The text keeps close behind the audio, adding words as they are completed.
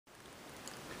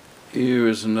Here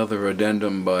is another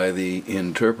addendum by the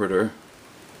interpreter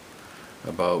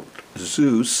about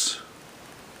Zeus,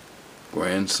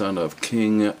 grandson of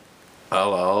King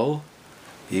Alal.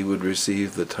 He would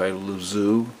receive the title of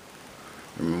Zu.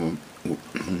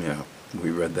 Yeah, we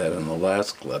read that in the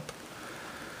last clip.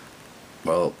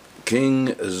 Well,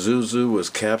 King Zuzu was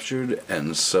captured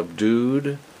and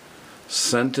subdued,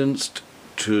 sentenced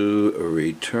to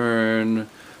return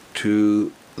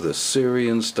to the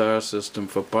Syrian star system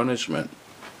for punishment.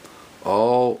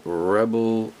 All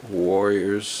rebel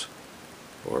warriors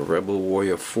or rebel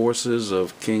warrior forces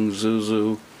of King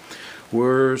Zuzu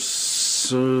were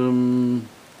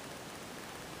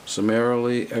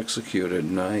summarily executed,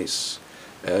 nice,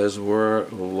 as were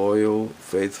loyal,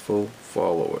 faithful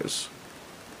followers.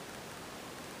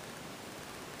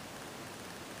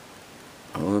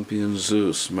 Olympian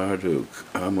Zeus, Marduk,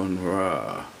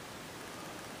 Amun-Ra,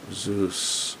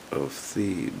 Zeus of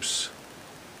Thebes.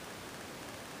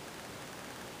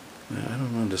 Now, I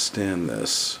don't understand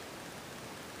this.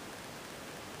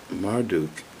 Marduk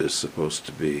is supposed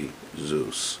to be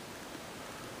Zeus.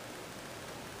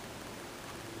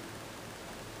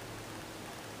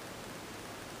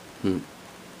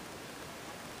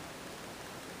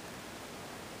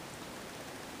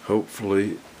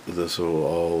 Hopefully this will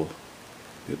all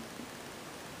get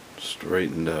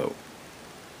straightened out.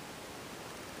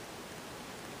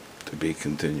 To be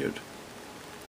continued.